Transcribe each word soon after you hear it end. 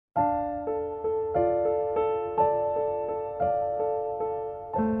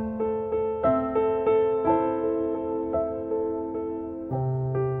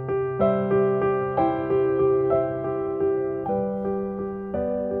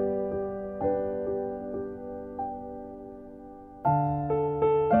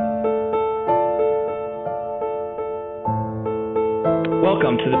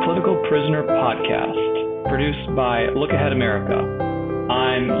to the Political Prisoner Podcast, produced by Look Ahead America.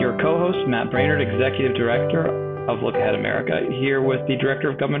 I'm your co-host, Matt Brainerd, Executive Director of Look Ahead America, here with the Director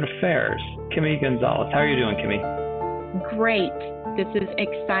of Government Affairs, Kimmy Gonzalez. How are you doing, Kimmy? Great. This is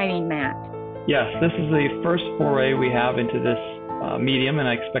exciting, Matt. Yes, this is the first foray we have into this medium, and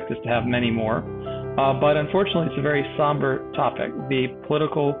I expect us to have many more. But unfortunately, it's a very somber topic. The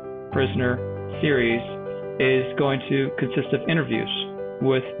Political Prisoner series is going to consist of interviews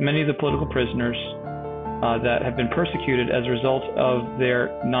with many of the political prisoners that have been persecuted as a result of their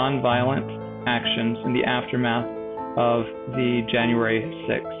nonviolent actions in the aftermath of the January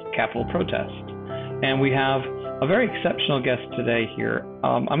 6th Capitol protest. And we have a very exceptional guest today here.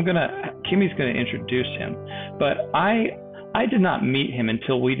 Kimmy's going to introduce him, but I did not meet him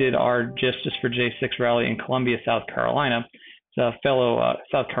until we did our Justice for J6 rally in Columbia, South Carolina. It's a fellow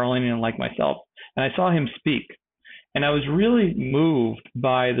South Carolinian like myself, and I saw him speak. And I was really moved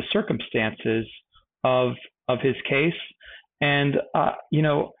by the circumstances of his case. And,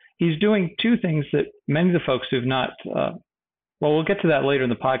 he's doing two things that many of the folks who've not, we'll get to that later in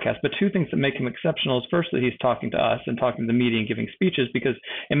the podcast, but two things that make him exceptional is firstly, he's talking to us and talking to the media and giving speeches, because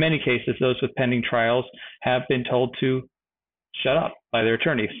in many cases, those with pending trials have been told to shut up by their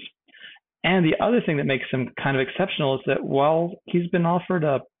attorneys. And the other thing that makes him kind of exceptional is that while he's been offered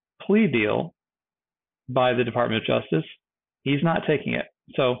a plea deal by the Department of Justice, he's not taking it.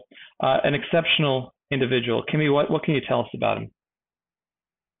 So an exceptional individual. Kimmy, what can you tell us about him?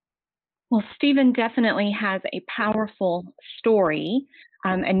 Well, Stephen definitely has a powerful story,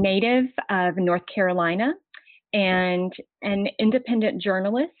 a native of North Carolina and an independent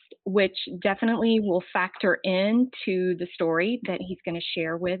journalist, which definitely will factor into the story that he's going to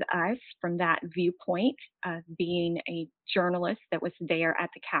share with us from that viewpoint of being a journalist that was there at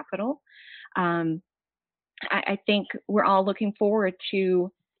the Capitol. I think we're all looking forward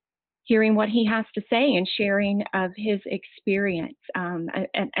to hearing what he has to say and sharing of his experience. And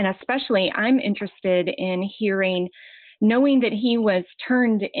especially I'm interested in knowing that he was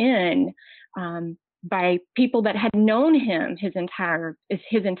turned in by people that had known him his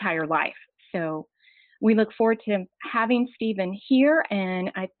entire life. So we look forward to having Stephen here, and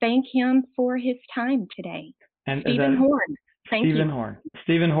I thank him for his time today. And Stephen Horn. Thank you. Stephen Horn.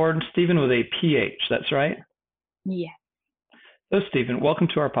 Stephen Horn. Stephen with a PH. That's right? Yes. So, Stephen, welcome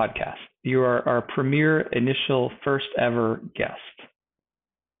to our podcast. You are our premier initial first ever guest.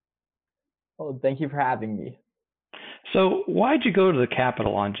 Well, thank you for having me. So why'd you go to the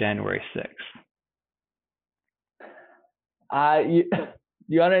Capitol on January 6th?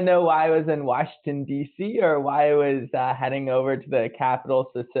 You want to know why I was in Washington, D.C., or why I was heading over to the Capitol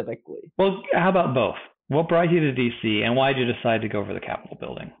specifically? Well, how about both? What brought you to D.C., and why did you decide to go over the Capitol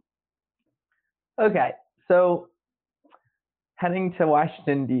building? Okay, so heading to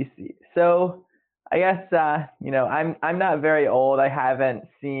Washington, D.C. So I guess, I'm not very old. I haven't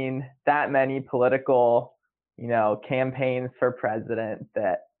seen that many political, campaigns for president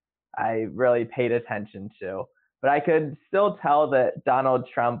that I really paid attention to. But I could still tell that Donald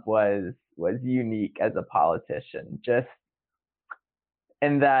Trump was unique as a politician, just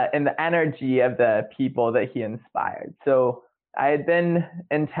in the energy of the people that he inspired. So I had been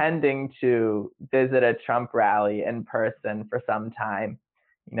intending to visit a Trump rally in person for some time,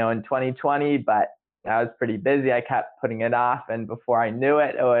 in 2020, but I was pretty busy. I kept putting it off, and before I knew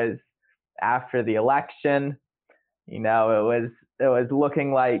it, it was after the election. It was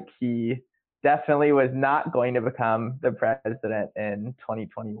looking like he definitely was not going to become the president in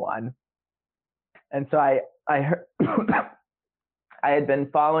 2021. And so I heard I had been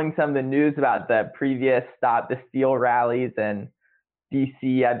following some of the news about the previous Stop the Steal rallies in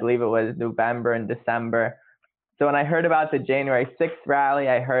DC. I believe it was November and December. So when I heard about the January 6th rally,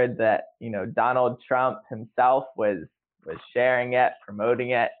 I heard that, Donald Trump himself was sharing it,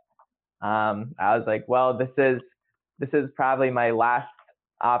 promoting it. I was like, well, this is probably my last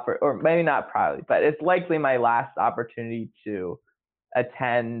or maybe not probably, but it's likely my last opportunity to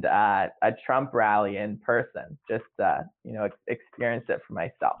attend a Trump rally in person, just experience it for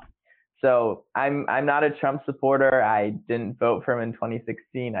myself. So I'm not a Trump supporter. I didn't vote for him in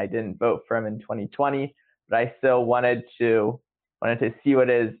 2016. I didn't vote for him in 2020, but I still wanted to see what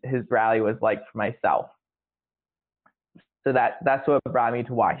his rally was like for myself. So that's what brought me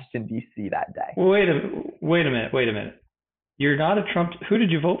to Washington, D.C. that day. Wait a minute. You're not a Trump. Who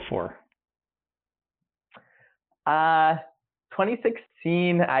did you vote for?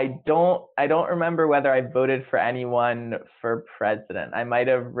 2016, I don't remember whether I voted for anyone for president. I might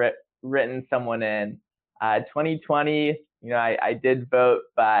have written someone in. 2020, I did vote,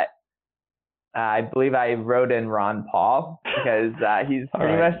 but I believe I wrote in Ron Paul because he's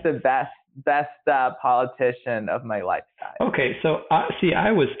pretty right. much the best politician of my lifetime. Okay, so see,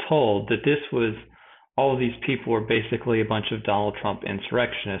 I was told that this was all of these people were basically a bunch of Donald Trump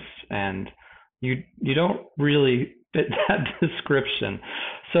insurrectionists, and you don't really fit that description.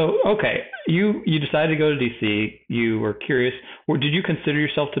 So, okay, you decided to go to DC. You were curious. Did you consider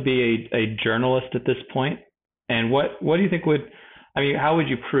yourself to be a journalist at this point? And what do you think how would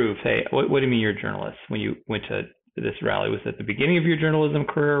you prove? Hey, what do you mean you're a journalist when you went to this rally? Was it the beginning of your journalism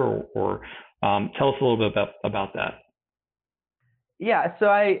career, or tell us a little bit about that? Yeah, so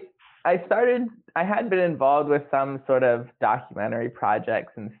I had been involved with some sort of documentary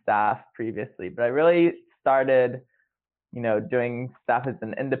projects and stuff previously, but I really started, doing stuff as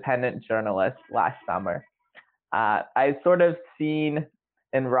an independent journalist last summer. I sort of seen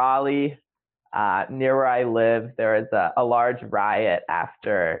in Raleigh, near where I live, there was a large riot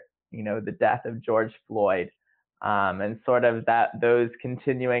after, the death of George Floyd, and sort of those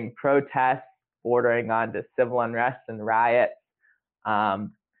continuing protests bordering on to civil unrest and riots.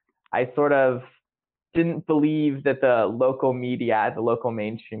 I sort of didn't believe that the local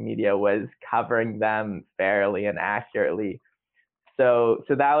mainstream media was covering them fairly and accurately. So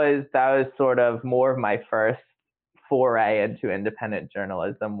that was sort of more of my first foray into independent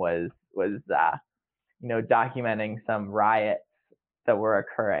journalism was documenting some riots that were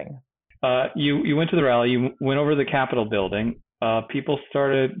occurring. You went to the rally. You went over to the Capitol building. People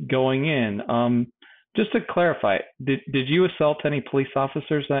started going in. Just to clarify, did you assault any police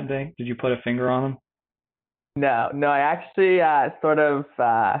officers that day? Did you put a finger on them? No, I actually sort of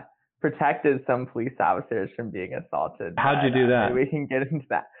protected some police officers from being assaulted. How'd you do that? We can get into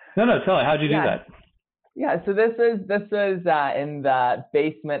that. No, tell me. How'd you do that? Yeah, so this was in the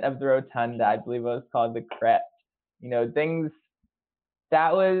basement of the rotunda. I believe it was called the Crypt. Things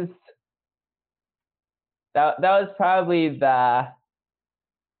that was probably the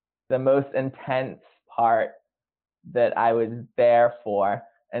most intense part that I was there for.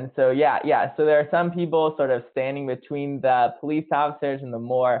 And so so there are some people sort of standing between the police officers and the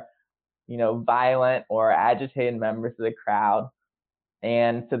more violent or agitated members of the crowd.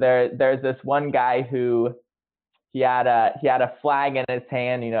 And so there's this one guy who he had a flag in his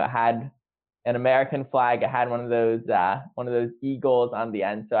hand. It had an American flag. It had one of those eagles on the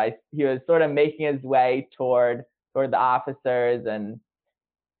end. So he was sort of making his way toward the officers, and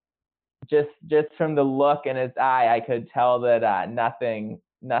just from the look in his eye, I could tell that nothing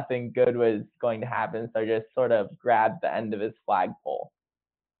good was going to happen. So I just sort of grabbed the end of his flagpole.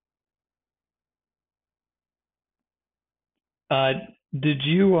 Do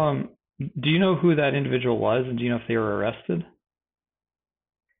you know who that individual was, and do you know if they were arrested?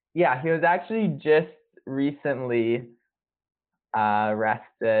 Yeah, he was actually just recently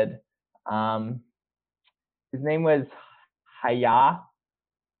arrested. His name was Haya.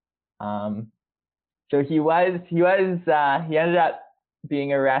 So he ended up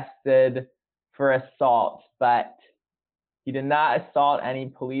being arrested for assault, but he did not assault any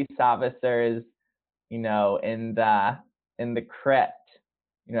police officers, in the Crypt,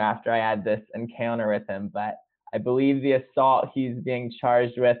 after I had this encounter with him. But I believe the assault he's being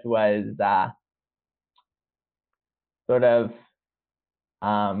charged with was sort of,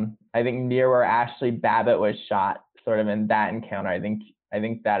 I think near where Ashley Babbitt was shot, sort of in that encounter. I think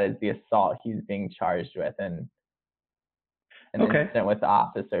that is the assault he's being charged with, and an incident with the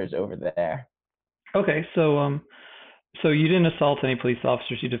officers over there. Okay, so you didn't assault any police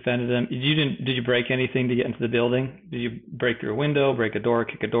officers. You defended them. Did you break anything to get into the building? Did you break through a window, break a door,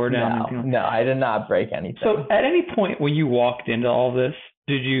 kick a door down? No, I did not break anything. So at any point when you walked into all this,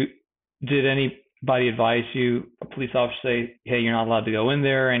 did anybody advise you, a police officer say, hey, you're not allowed to go in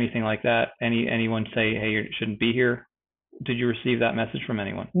there, or anything like that? Anyone say, hey, you shouldn't be here? Did you receive that message from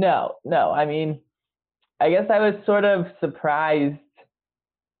anyone? No. I mean, I guess I was sort of surprised.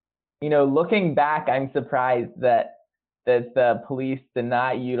 Looking back, I'm surprised that the police did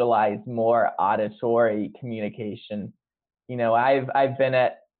not utilize more auditory communication. I've been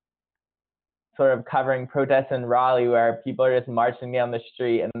at sort of covering protests in Raleigh where people are just marching down the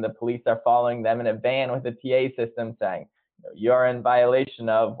street and the police are following them in a van with a PA system saying, you're in violation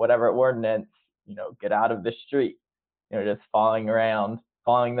of whatever ordinance, get out of the street. Just following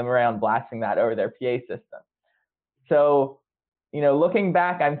them around, blasting that over their PA system. So, looking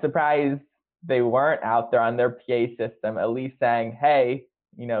back, I'm surprised they weren't out there on their PA system, at least saying, hey,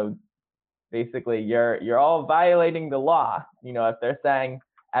 basically you're all violating the law. If they're saying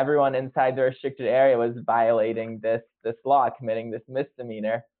everyone inside the restricted area was violating this law, committing this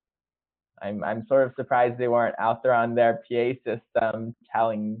misdemeanor, I'm sort of surprised they weren't out there on their PA system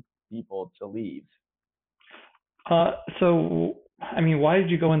telling people to leave. So, I mean, why did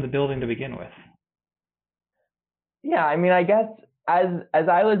you go in the building to begin with? Yeah, I mean, I guess as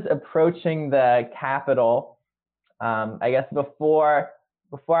I was approaching the Capitol, I guess before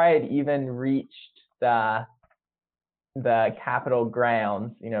I had even reached the Capitol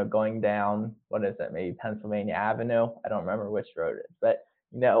grounds, you know, going down, what is it, maybe Pennsylvania Avenue? I don't remember which road it is, but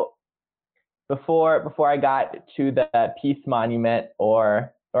you know, before I got to the Peace Monument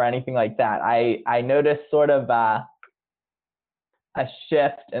or anything like that, I noticed sort of a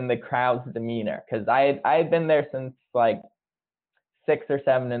shift in the crowd's demeanor, because I had been there since like 6 or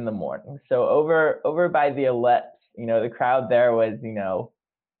 7 in the morning. So over by the Ellipse, you know, the crowd there was, you know,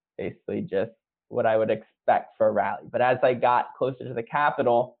 basically just what I would expect for a rally. But as I got closer to the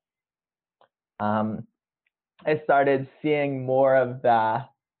Capitol, I started seeing more of the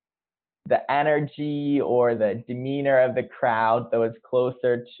energy or the demeanor of the crowd that was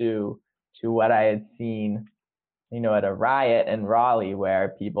closer to what I had seen, you know, at a riot in Raleigh,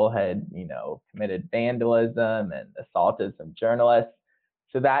 where people had, you know, committed vandalism and assaulted some journalists.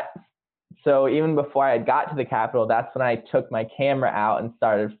 So even before I had got to the Capitol, that's when I took my camera out and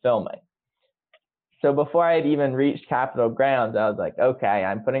started filming. So before I had even reached Capitol grounds, I was like, okay,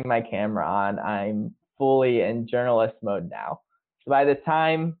 I'm putting my camera on. I'm fully in journalist mode now. So by the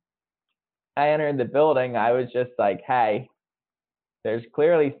time I entered the building, I was just like, hey, there's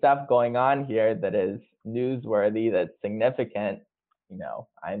clearly stuff going on here that is newsworthy, that's significant. You know,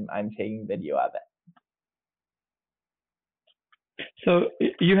 I'm taking video of it. So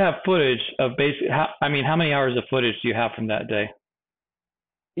you have footage of how many hours of footage do you have from that day?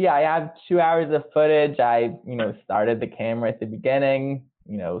 Yeah, I have 2 hours of footage. I, you know, started the camera at the beginning,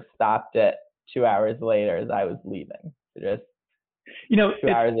 you know, stopped it 2 hours later as I was leaving. So just, you know, 2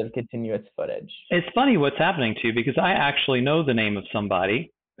 hours of continuous footage. It's funny what's happening to you, because I actually know the name of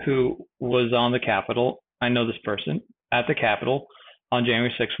somebody who was on the Capitol. I know this person at the Capitol on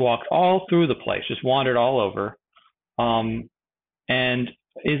January 6th, walked all through the place, just wandered all over, and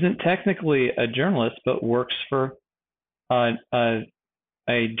isn't technically a journalist, but works for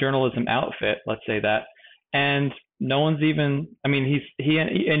a journalism outfit, let's say that. And no one's even, I mean,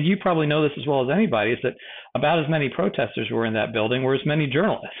 and you probably know this as well as anybody, is that about as many protesters were in that building were as many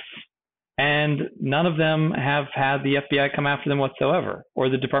journalists. And none of them have had the FBI come after them whatsoever, or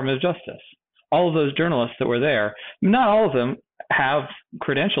the Department of Justice. All of those journalists that were there, not all of them have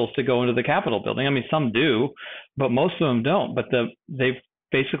credentials to go into the Capitol building. I mean, some do, but most of them don't. But they've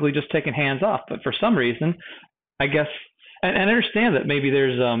basically just taken hands off. But for some reason, I guess, and I understand that maybe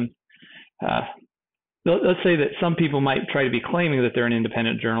there's, let's say that some people might try to be claiming that they're an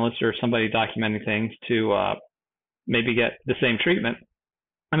independent journalist or somebody documenting things to maybe get the same treatment.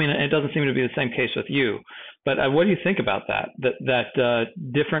 I mean, it doesn't seem to be the same case with you. But what do you think about that? That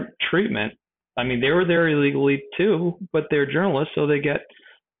different treatment? I mean, they were there illegally too, but they're journalists, so they're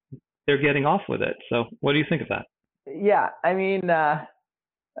getting off with it. So what do you think of that? Yeah, I mean, I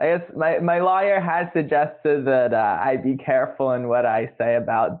guess my lawyer has suggested that I be careful in what I say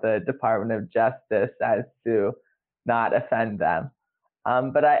about the Department of Justice as to not offend them.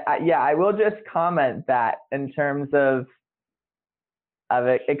 But I will just comment that in terms of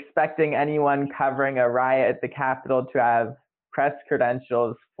expecting anyone covering a riot at the Capitol to have press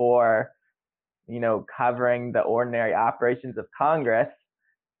credentials for, you know, covering the ordinary operations of Congress.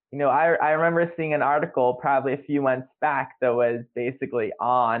 You know, I remember seeing an article probably a few months back that was basically it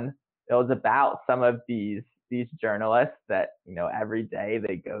was about some of these journalists that, you know, every day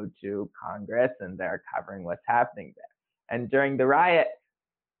they go to Congress and they're covering what's happening there. And during the riot,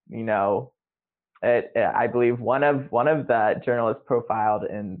 you know, I believe one of the journalists profiled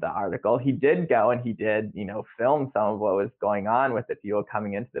in the article, he did go and he did, you know, film some of what was going on with the people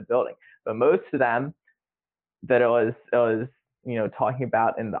coming into the building. But most of them that it was, you know, talking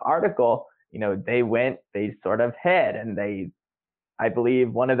about in the article, you know, they sort of hid, and I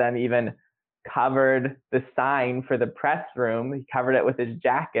believe one of them even covered the sign for the press room. He covered it with his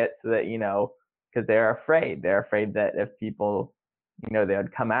jacket so that, you know, because they're afraid that if people, you know, they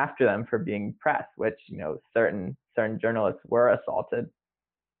would come after them for being press, which, you know, certain journalists were assaulted.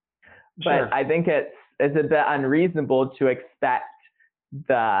 Sure. But I think it's a bit unreasonable to expect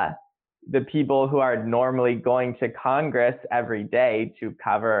the people who are normally going to Congress every day to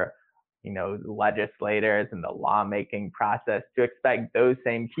cover, you know, the legislators and the lawmaking process, to expect those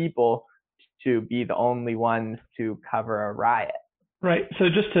same people to be the only ones to cover a riot. Right. So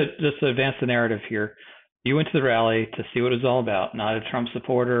just to advance the narrative here, you went to the rally to see what it was all about. Not a Trump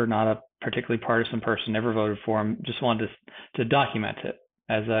supporter, not a particularly partisan person, never voted for him. Just wanted to document it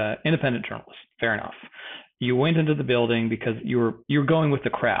as an independent journalist. Fair enough. you went into the building because you were going with the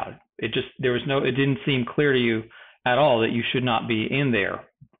crowd. It didn't seem clear to you at all that you should not be in there,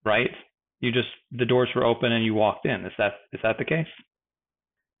 right? The doors were open and you walked in. Is that the case?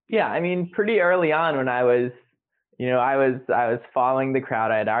 Yeah, I mean, pretty early on when I was following the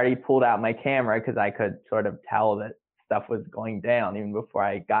crowd, I had already pulled out my camera because I could sort of tell that stuff was going down even before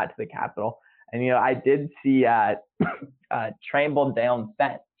I got to the Capitol. And, I did see a trampled down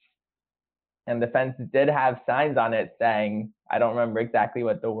fence. And the fence did have signs on it saying, I don't remember exactly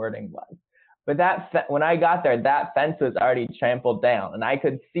what the wording was. But when I got there, that fence was already trampled down. And I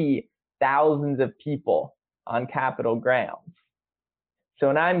could see thousands of people on Capitol grounds. So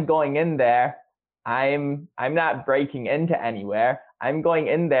when I'm going in there, I'm not breaking into anywhere. I'm going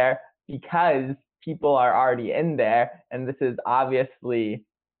in there because people are already in there, and this is obviously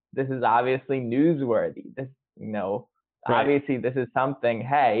newsworthy. This, Right. obviously this is something.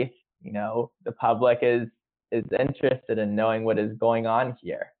 Hey, the public is interested in knowing what is going on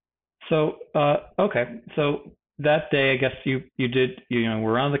here. So okay, so that day, I guess you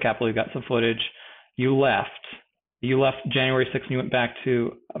were around the Capitol. You got some footage. You left. You left January 6th and you went back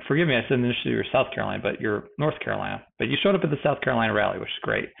to, forgive me, I said initially you were South Carolina, but you're North Carolina. But you showed up at the South Carolina rally, which is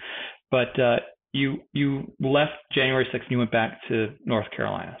great. But you left January 6th and you went back to North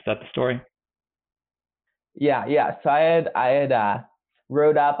Carolina. Is that the story? Yeah. So I had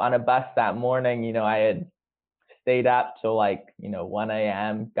rode up on a bus that morning. I had stayed up till 1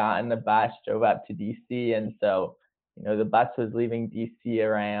 a.m., got in the bus, drove up to DC. And so, the bus was leaving DC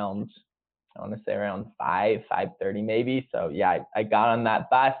around, I want to say around 5:30 maybe. So yeah, I got on that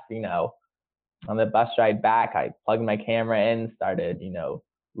bus, on the bus ride back, I plugged my camera in, started,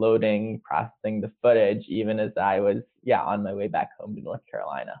 loading, processing the footage, even as I was, on my way back home to North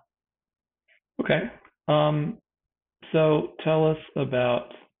Carolina. Okay. So tell us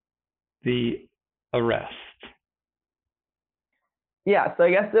about the arrest. Yeah, so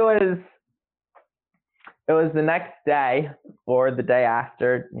I guess it was the next day or the day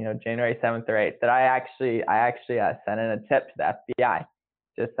after, January 7th or 8th, that I actually sent in a tip to the FBI,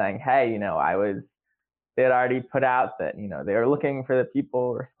 just saying, hey, they had already put out that, they were looking for the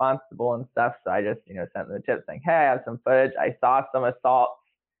people responsible and stuff. So I just, sent them a tip saying, hey, I have some footage. I saw some assaults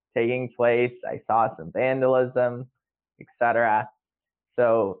taking place. I saw some vandalism, etc.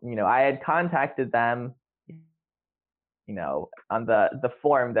 So, I had contacted them, on the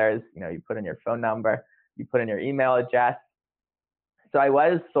form, there's, you put in your phone number, you put in your email address. So I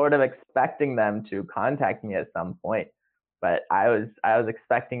was sort of expecting them to contact me at some point, but I was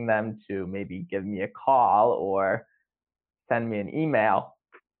expecting them to maybe give me a call or send me an email.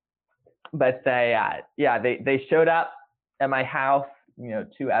 But they showed up at my house, 2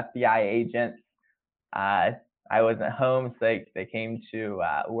 FBI agents. I wasn't home, so they came to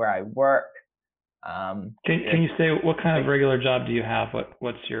where I work. Can you say what kind of regular job do you have?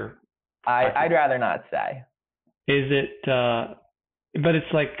 What's your? I'd rather not say. Is it? But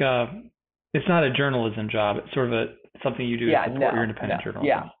it's like it's not a journalism job. It's sort of something you do to support your independent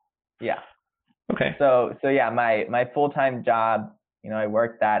journalism. Yeah. Okay. So yeah, my full-time job, I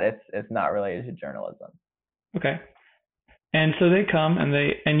work that. It's not related to journalism. Okay. And so they come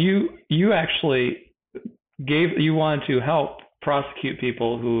and you actually you wanted to help prosecute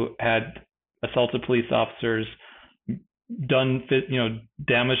people who had assaulted police officers, done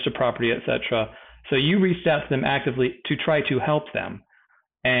damage to property, etc. So you reached out to them actively to try to help them,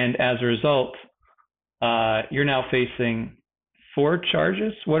 and as a result, you're now facing 4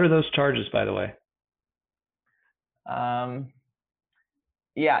 charges. What are those charges, by the way?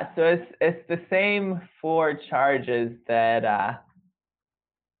 Yeah, so it's the same 4 charges that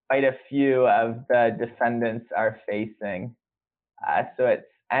quite a few of the defendants are facing. So it's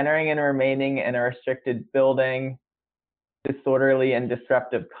entering and remaining in a restricted building, disorderly and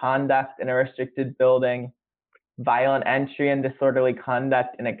disruptive conduct in a restricted building, violent entry and disorderly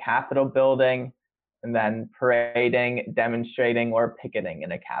conduct in a Capitol building, and then parading, demonstrating, or picketing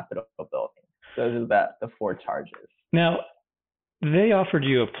in a Capitol building. Those are the 4 charges. Now, they offered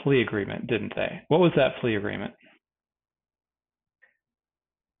you a plea agreement, didn't they? What was that plea agreement?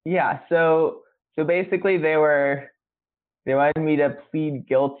 Yeah, so basically they wanted me to plead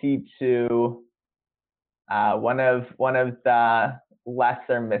guilty to one of the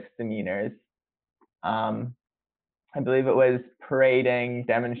lesser misdemeanors. I believe it was parading,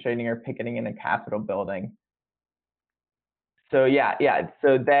 demonstrating, or picketing in a Capitol building. So yeah.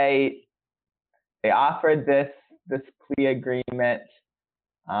 So they offered this plea agreement.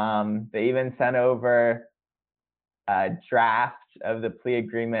 They even sent over a draft of the plea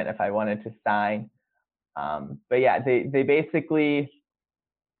agreement if I wanted to sign. But yeah, they basically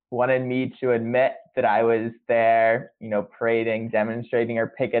wanted me to admit that I was there, parading, demonstrating,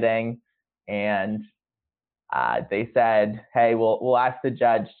 or picketing, and they said, "Hey, we'll ask the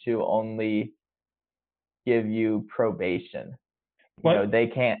judge to only give you probation." What? They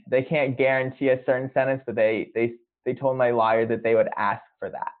can't guarantee a certain sentence, but they told my lawyer that they would ask for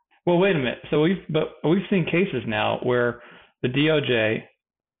that. Well, wait a minute. So we've seen cases now where the DOJ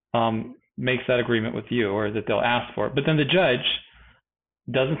makes that agreement with you, or that they'll ask for it, but then the judge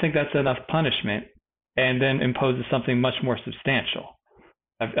doesn't think that's enough punishment, and then imposes something much more substantial.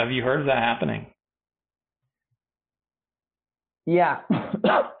 Have you heard of that happening? Yeah,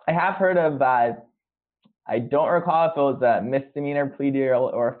 I have heard of. I don't recall if it was a misdemeanor plea deal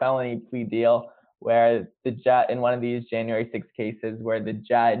or a felony plea deal, where the judge, in one of these January 6 cases, where the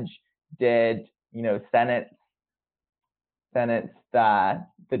judge did, sentence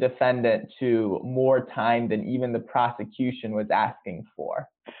the defendant to more time than even the prosecution was asking for.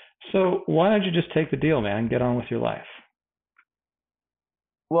 So why don't you just take the deal, man, and get on with your life?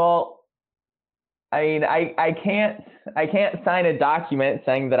 Well, I mean, I can't sign a document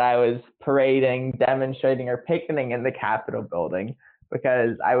saying that I was parading, demonstrating, or picketing in the Capitol building,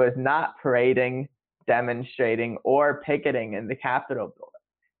 because I was not parading, demonstrating, or picketing in the Capitol building.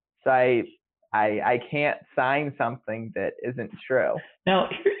 So I can't sign something that isn't true. Now,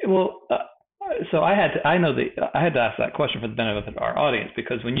 so I had to ask that question for the benefit of our audience,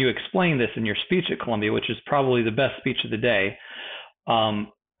 because when you explained this in your speech at Columbia, which is probably the best speech of the day,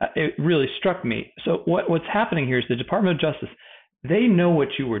 it really struck me. So what's happening here is the Department of Justice, they know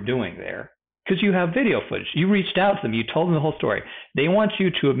what you were doing there because you have video footage. You reached out to them. You told them the whole story. They want you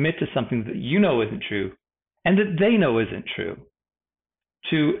to admit to something that you know isn't true and that they know isn't true.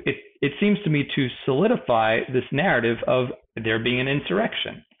 It seems to me to solidify this narrative of there being an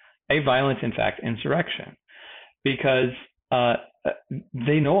insurrection, a violent, in fact, insurrection, because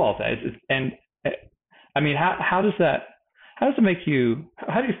they know all that. And I mean, how does it make you?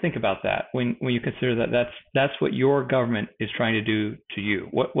 How do you think about that when you consider that that's what your government is trying to do to you?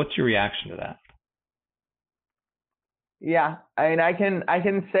 What's your reaction to that? Yeah, I mean, I can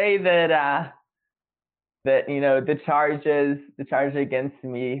say that the charge against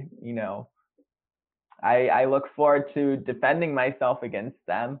me, I look forward to defending myself against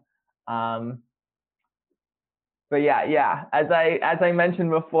them. But yeah, as I mentioned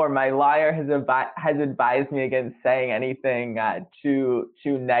before, my lawyer has advised me against saying anything too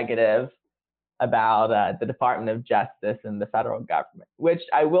negative about the Department of Justice and the federal government, which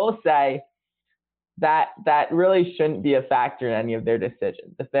I will say that really shouldn't be a factor in any of their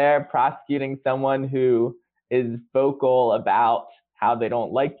decisions. If they're prosecuting someone who is vocal about how they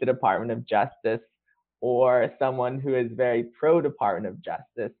don't like the Department of Justice, or someone who is very pro-Department of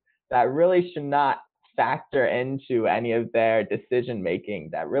Justice, that really should not factor into any of their decision making.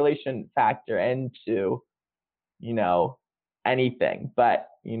 That really shouldn't factor into, anything. But,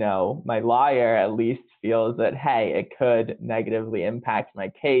 my lawyer at least feels that, hey, it could negatively impact my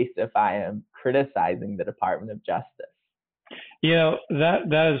case if I am criticizing the Department of Justice.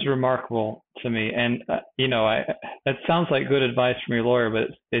 That is remarkable to me. And, that sounds like good advice from your lawyer, but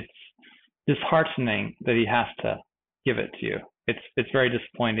it's disheartening that he has to give it to you. It's very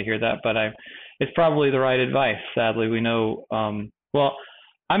disappointing to hear that, but it's probably the right advice. Sadly, we know. Well,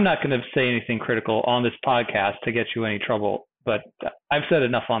 I'm not going to say anything critical on this podcast to get you any trouble, but I've said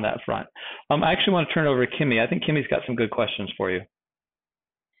enough on that front. I actually want to turn it over to Kimmy. I think Kimmy's got some good questions for you.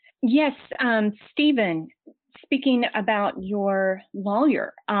 Yes, Stephen, speaking about your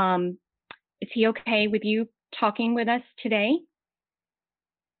lawyer, is he okay with you talking with us today?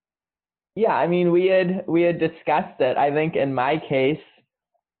 Yeah, I mean, we had discussed it. I think in my case,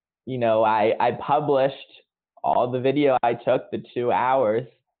 I published all the video I took, the 2 hours.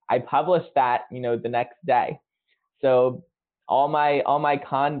 I published that, the next day. So all my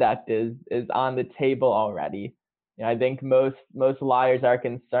conduct is on the table already. I think most lawyers are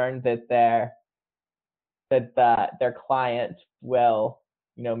concerned that their client will,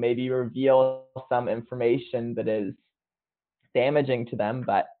 maybe reveal some information that is damaging to them.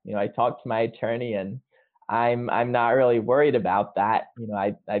 But I talked to my attorney, and I'm not really worried about that.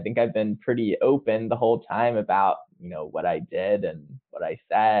 I think I've been pretty open the whole time about what I did and what I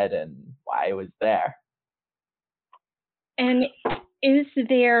said and why I was there. And is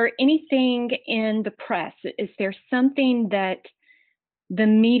there anything in the press? Is there something that the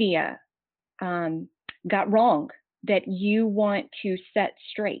media got wrong that you want to set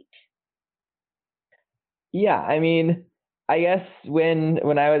straight? Yeah, I mean, I guess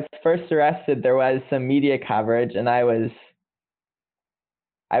when I was first arrested, there was some media coverage, and I was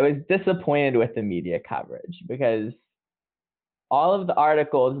disappointed with the media coverage, because all of the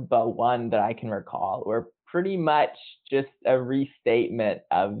articles but one that I can recall were pretty much just a restatement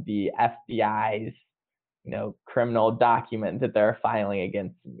of the FBI's, criminal document that they're filing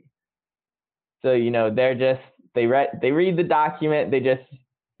against me. So, they read the document, they just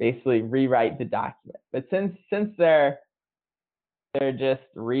basically rewrite the document. But since they're just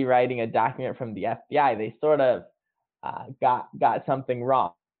rewriting a document from the FBI, they sort of got something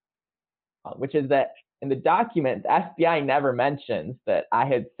wrong, which is that in the document, the FBI never mentions that I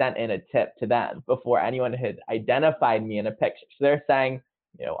had sent in a tip to them before anyone had identified me in a picture. So they're saying,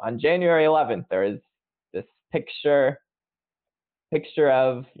 on January 11th, there is this picture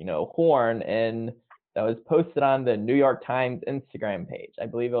of, Horn that was posted on the New York Times Instagram page. I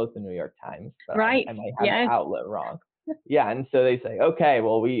believe it was the New York Times, but Right. I might have the outlet wrong. Yeah, and so they say, okay,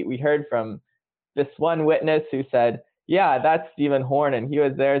 well, we heard from this one witness who said, yeah, that's Stephen Horn, and he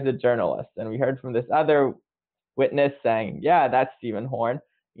was there as a journalist. And we heard from this other witness saying, yeah, that's Stephen Horn.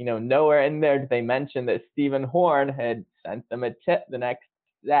 Nowhere in there did they mention that Stephen Horn had sent them a tip the next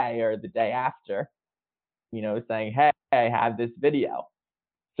day or the day after, saying, hey, I have this video.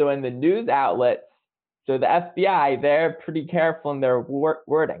 So in the news outlets, so the FBI, they're pretty careful in their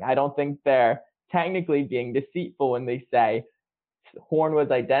wording. I don't think they're technically being deceitful when they say Horn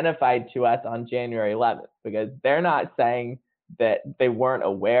was identified to us on January 11th, because they're not saying that they weren't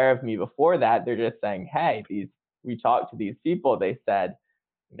aware of me before that. They're just saying, hey, we talked to these people. They said,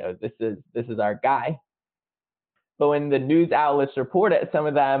 this is our guy. But when the news outlets report it, some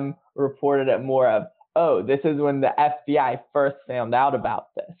of them reported it more of, oh, this is when the FBI first found out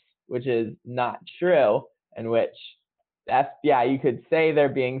about this, which is not true, in which the FBI, you could say they're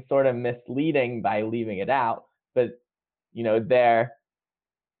being sort of misleading by leaving it out, but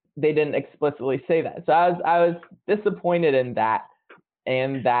they didn't explicitly say that. So I was disappointed in that,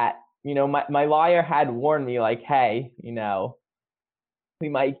 and that, my lawyer had warned me, like, hey, we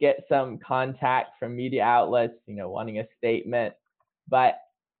might get some contact from media outlets, wanting a statement, but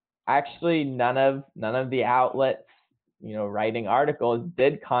actually none of the outlets, writing articles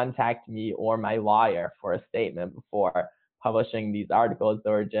did contact me or my lawyer for a statement before publishing these articles.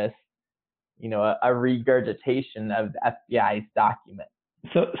 They were just, a regurgitation of the FBI's document.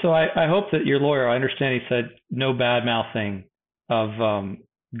 So I hope that your lawyer, I understand he said no bad mouthing of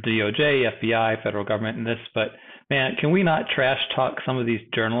DOJ, FBI, federal government in this, but man, can we not trash talk some of these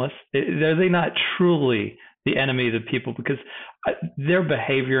journalists? Are they not truly the enemy of the people? Because their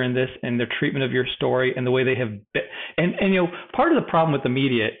behavior in this and their treatment of your story and the way they have been, and part of the problem with the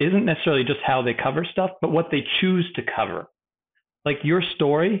media isn't necessarily just how they cover stuff, but what they choose to cover. Like, your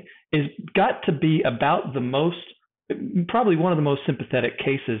story is got to be about probably one of the most sympathetic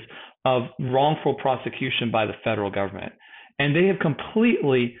cases of wrongful prosecution by the federal government. And they have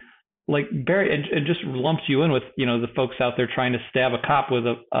completely buried and just lumps you in with, the folks out there trying to stab a cop with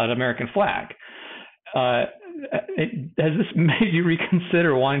an American flag. Has this made you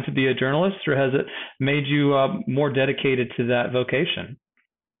reconsider wanting to be a journalist, or has it made you more dedicated to that vocation?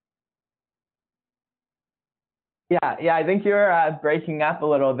 Yeah, I think you're breaking up a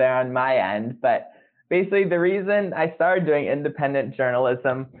little there on my end, but basically the reason I started doing independent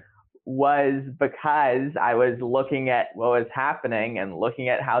journalism was because I was looking at what was happening and looking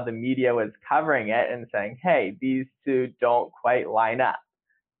at how the media was covering it and saying, hey, these two don't quite line up.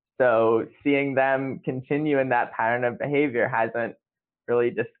 So seeing them continue in that pattern of behavior hasn't really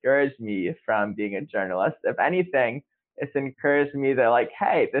discouraged me from being a journalist. If anything, it's encouraged me that, like,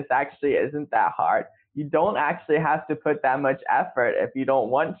 hey, this actually isn't that hard. You don't actually have to put that much effort if you don't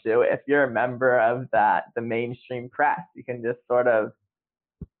want to. If you're a member of the mainstream press, you can just sort of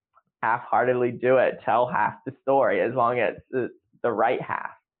half-heartedly do it, tell half the story, as long as it's the right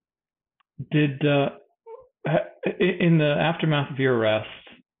half. Did in the aftermath of your arrest,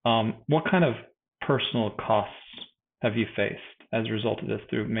 what kind of personal costs have you faced as a result of this,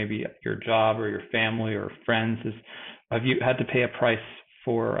 through maybe your job or your family or friends? Have you had to pay a price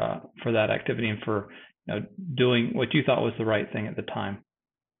for that activity and for doing what you thought was the right thing at the time?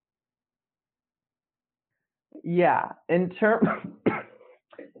 Yeah, in terms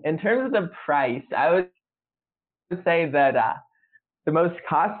of the price, I would say that the most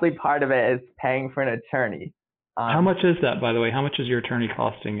costly part of it is paying for an attorney. How much is that, by the way? How much is your attorney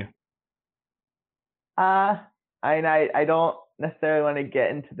costing you? I don't necessarily want to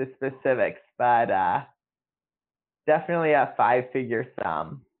get into the specifics, but definitely a 5-figure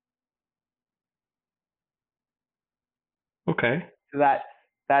sum. Okay. So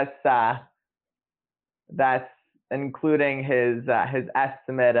that's including his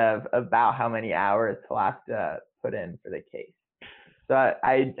estimate of about how many hours he'll have to put in for the case. So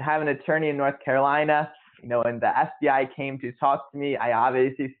I have an attorney in North Carolina. when the FBI came to talk to me, I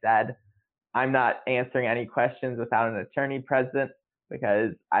obviously said, I'm not answering any questions without an attorney present,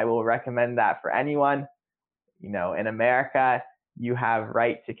 because I will recommend that for anyone. In America, you have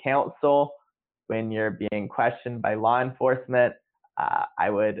right to counsel when you're being questioned by law enforcement. I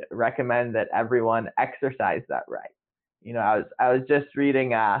would recommend that everyone exercise that right. I was just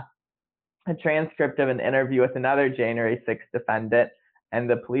reading a transcript of an interview with another January 6th defendant, and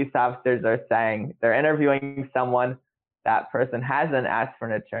the police officers are saying they're interviewing someone. That person hasn't asked for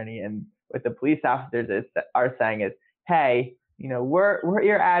an attorney, and what the police officers are saying is, hey, we're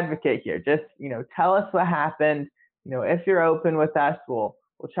your advocate here. Just, tell us what happened. If you're open with us, we'll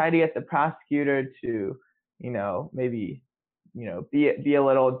try to get the prosecutor to, maybe, be a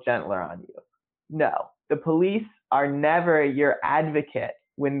little gentler on you. No, the police are never your advocate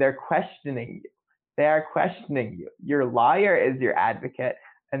when they're questioning you. They are questioning you. Your lawyer is your advocate,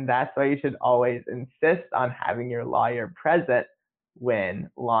 and that's why you should always insist on having your lawyer present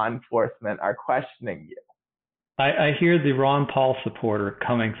when law enforcement are questioning you. I hear the Ron Paul supporter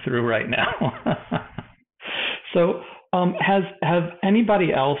coming through right now. So have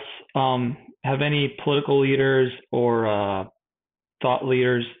anybody else, have any political leaders or thought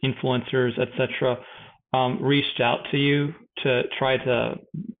leaders, influencers, etc., reached out to you to try to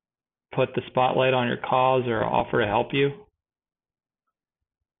put the spotlight on your cause or offer to help you?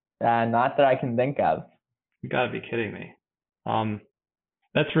 Not that I can think of. You gotta be kidding me.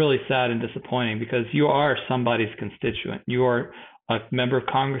 That's really sad and disappointing, because you are somebody's constituent. You are a member of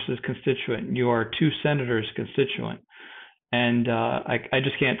Congress's constituent. You are 2 senators' constituent. And I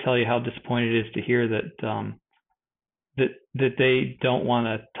just can't tell you how disappointing it is to hear that that they don't want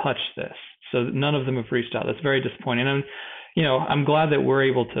to touch this. So none of them have reached out. That's very disappointing. And I'm glad that we're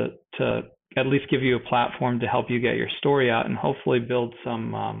able to at least give you a platform to help you get your story out and hopefully build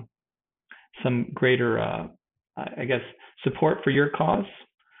some greater, I guess, support for your cause,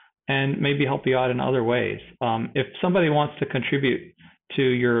 and maybe help you out in other ways. If somebody wants to contribute to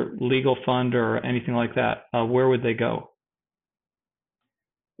your legal fund or anything like that, where would they go?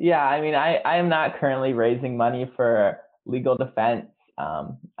 Yeah, I am not currently raising money for legal defense.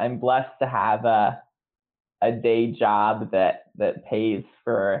 I'm blessed to have a day job that pays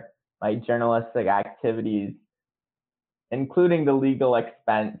for my journalistic activities, including the legal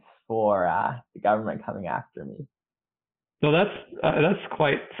expense for the government coming after me. So that's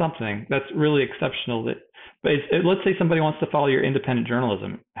quite something. That's really exceptional. But let's say somebody wants to follow your independent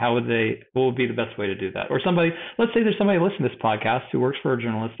journalism. What would be the best way to do that? Or let's say there's somebody listening to this podcast who works for a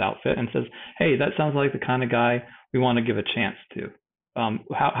journalist outfit and says, hey, that sounds like the kind of guy we want to give a chance to.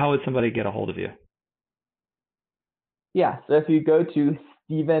 How would somebody get a hold of you? Yeah, so if you go to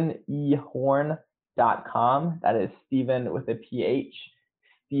StephenEHorn.com, that is Stephen with a PH,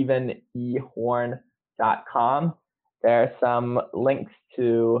 StephenEHorn.com. There are some links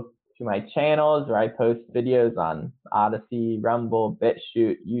to my channels where I post videos on Odyssey, Rumble,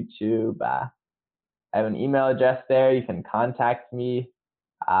 BitChute, YouTube. I have an email address there. You can contact me,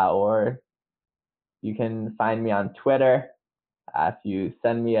 or you can find me on Twitter. If you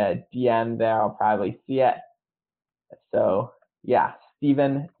send me a DM there, I'll probably see it. So yeah,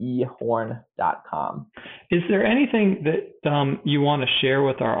 StephenEHorn.com. Is there anything that you want to share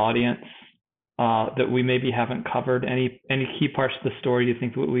with our audience that we maybe haven't covered? Any key parts of the story you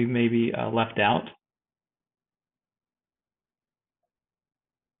think that we maybe left out?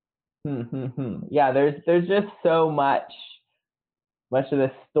 Yeah, there's just so much of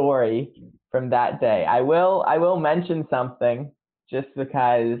the story from that day. I will mention something just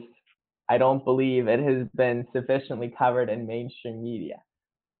because I don't believe it has been sufficiently covered in mainstream media.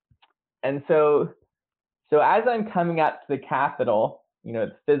 And so as I'm coming up to the Capitol,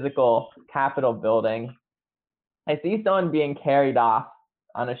 the physical Capitol building, I see someone being carried off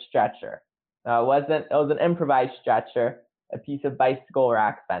on a stretcher. Now, it was an improvised stretcher, a piece of bicycle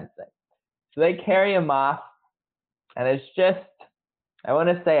rack fencing. So they carry him off, and it's just, I want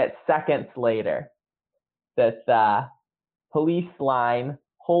to say it's seconds later that the police line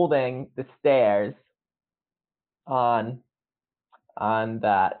holding the stairs on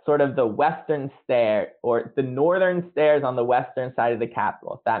the sort of the western stair, or the northern stairs on the western side of the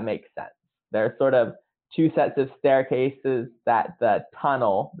Capitol, if that makes sense. There are sort of 2 sets of staircases that the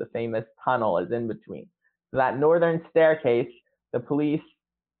tunnel, the famous tunnel, is in between. So that northern staircase,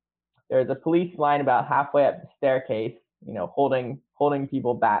 there's a police line about halfway up the staircase, holding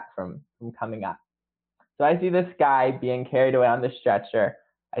people back from coming up. So I see this guy being carried away on the stretcher.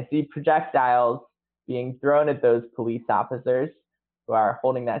 I see projectiles being thrown at those police officers who are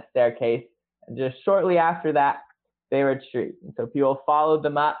holding that staircase. And just shortly after that, they retreat. And so people followed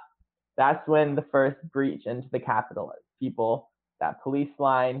them up. that's when the first breach into the Capitol is. People, that police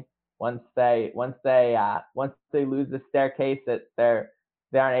line, once they lose the staircase, that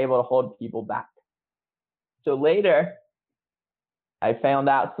they aren't able to hold people back. So later, I found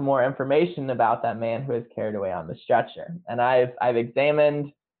out some more information about that man who was carried away on the stretcher, and I've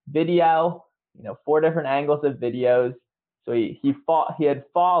examined video, 4 different angles of videos. So he had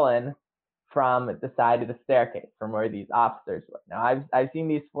fallen from the side of the staircase from where these officers were. Now I've seen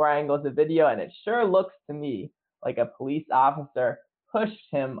these 4 angles of video, and it sure looks to me like a police officer pushed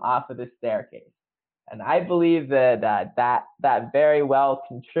him off of the staircase. And I believe that that very well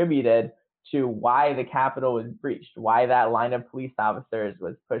contributed to why the Capitol was breached, why that line of police officers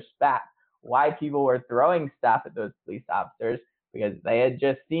was pushed back, why people were throwing stuff at those police officers, because they had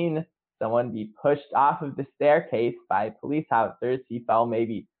just seen someone be pushed off of the staircase by police officers. He fell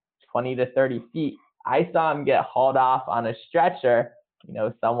maybe 20 to 30 feet. I saw him get hauled off on a stretcher.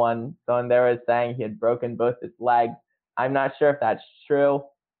 Someone there was saying he had broken both his legs. I'm not sure if that's true.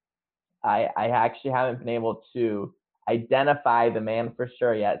 I actually haven't been able to identify the man for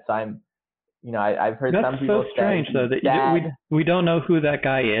sure yet. So I've heard some people say. That's so strange, though, that we don't know who that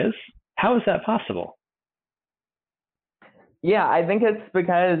guy is. How is that possible? Yeah, I think it's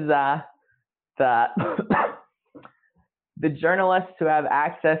because the journalists who have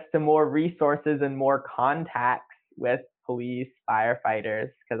access to more resources and more contacts with police, firefighters,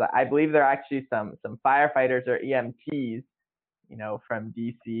 because I believe there are actually some firefighters or EMTs, from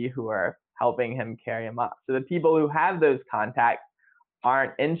DC who are helping him carry him up. So the people who have those contacts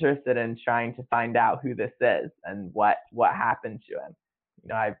aren't interested in trying to find out who this is and what happened to him.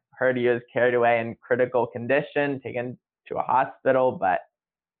 I've heard he was carried away in critical condition, taken to a hospital, but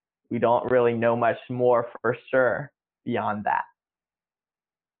we don't really know much more for sure beyond that.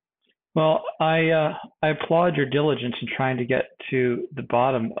 Well, I applaud your diligence in trying to get to the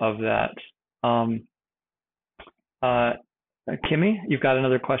bottom of that. Kimmy, you've got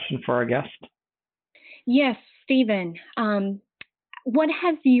another question for our guest? Yes, Stephen. What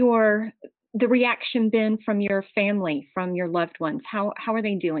has the reaction been from your family, from your loved ones? How are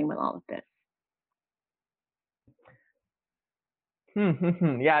they dealing with all of this?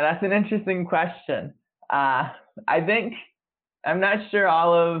 Yeah, that's an interesting question. I think I'm not sure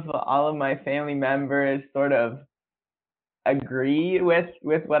all of my family members sort of agree with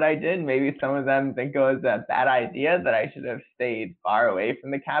what I did. Maybe some of them think it was a bad idea, that I should have stayed far away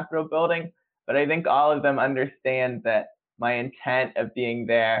from the Capitol building. But I think all of them understand that my intent of being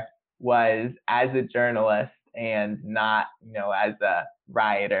there was as a journalist and not, as a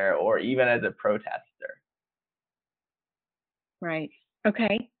rioter or even as a protester. Right.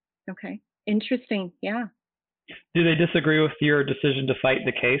 Okay. Interesting. Yeah. Do they disagree with your decision to fight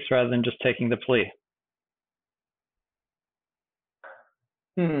the case rather than just taking the plea?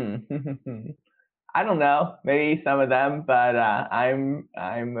 I don't know. Maybe some of them, but I'm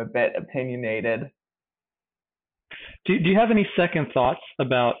a bit opinionated. Do you have any second thoughts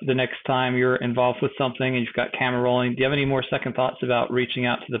about the next time you're involved with something and you've got camera rolling? Do you have any more second thoughts about reaching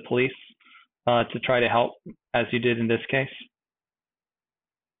out to the police to try to help, as you did in this case?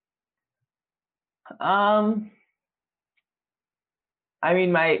 I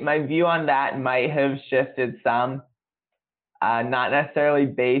mean, my view on that might have shifted some, not necessarily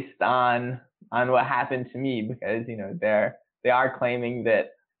based on what happened to me, because they are claiming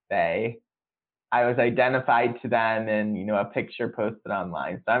that I was identified to them in a picture posted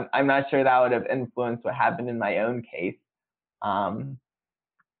online. So I'm not sure that would have influenced what happened in my own case.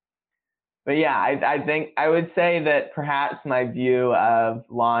 But yeah, I think I would say that perhaps my view of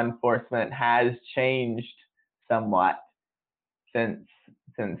law enforcement has changed somewhat since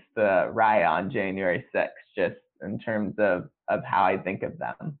the riot on January 6th, just in terms of how I think of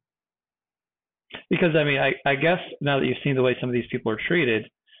them. Because I guess now that you've seen the way some of these people are treated,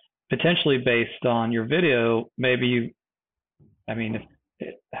 potentially based on your video, maybe I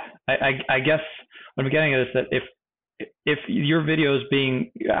guess what I'm getting at is that if your video is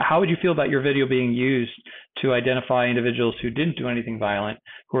being, how would you feel about your video being used to identify individuals who didn't do anything violent,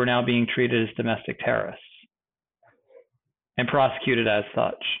 who are now being treated as domestic terrorists and prosecuted as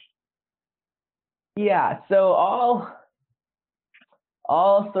such? Yeah, so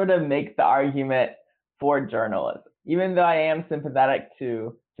I'll sort of make the argument for journalism, even though I am sympathetic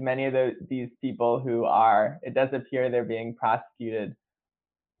to many of these people who it does appear they're being prosecuted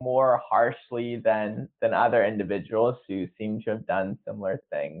more harshly than other individuals who seem to have done similar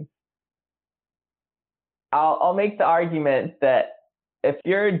things. I'll make the argument that if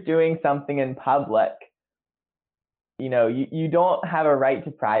you're doing something in public, you don't have a right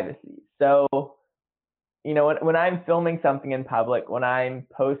to privacy. So when I'm filming something in public, when I'm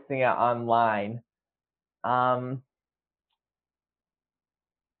posting it online,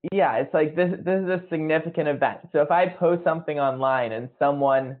 yeah, it's like this is a significant event. So if I post something online and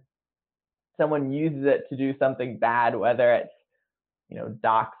someone uses it to do something bad, whether it's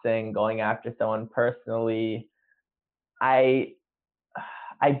doxing, going after someone personally, I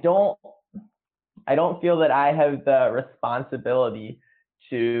don't feel that I have the responsibility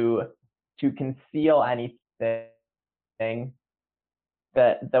to conceal anything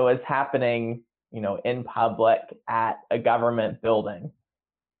that was happening, in public at a government building.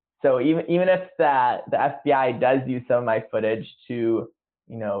 So even if the FBI does use some of my footage to,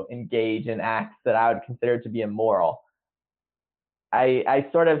 engage in acts that I would consider to be immoral, I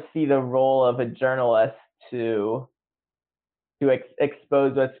sort of see the role of a journalist to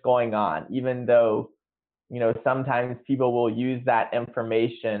expose what's going on, even though, sometimes people will use that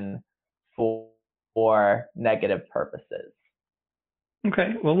information for negative purposes.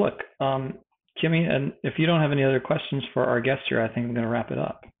 Okay. Well, look, Kimmy, and if you don't have any other questions for our guest here, I think I'm going to wrap it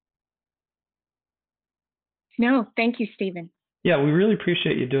up. No, thank you, Stephen. Yeah, we really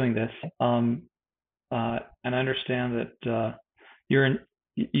appreciate you doing this. And I understand that you're in,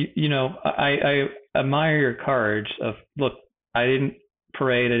 I admire your courage of, look, I didn't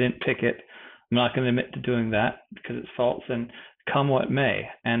parade, I didn't picket. I'm not going to admit to doing that because it's false, and come what may.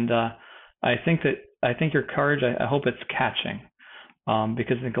 And I think your courage, I hope it's catching,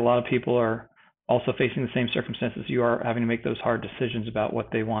 because I think a lot of people are also facing the same circumstances you are, having to make those hard decisions about what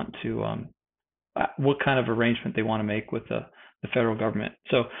they want to, what kind of arrangement they want to make with the federal government.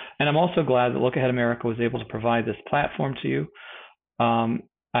 So, and I'm also glad that Look Ahead America was able to provide this platform to you.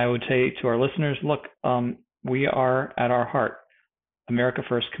 I would say to our listeners, look, we are at our heart America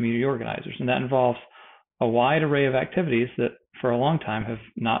First community organizers, and that involves a wide array of activities that for a long time have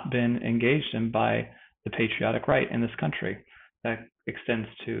not been engaged in by the patriotic right in this country. That extends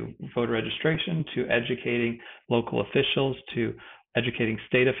to voter registration, to educating local officials, to educating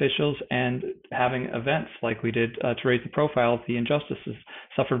state officials, and having events like we did to raise the profile of the injustices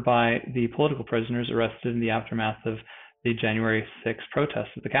suffered by the political prisoners arrested in the aftermath of the January 6th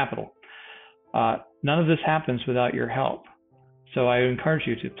protests at the Capitol. None of this happens without your help. So I encourage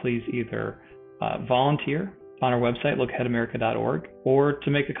you to please either volunteer on our website, lookaheadamerica.org, or to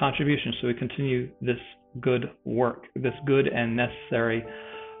make a contribution so we continue this good work, this good and necessary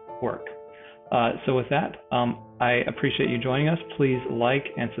work. So with that, I appreciate you joining us. Please like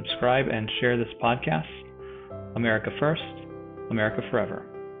and subscribe and share this podcast. America First, America Forever.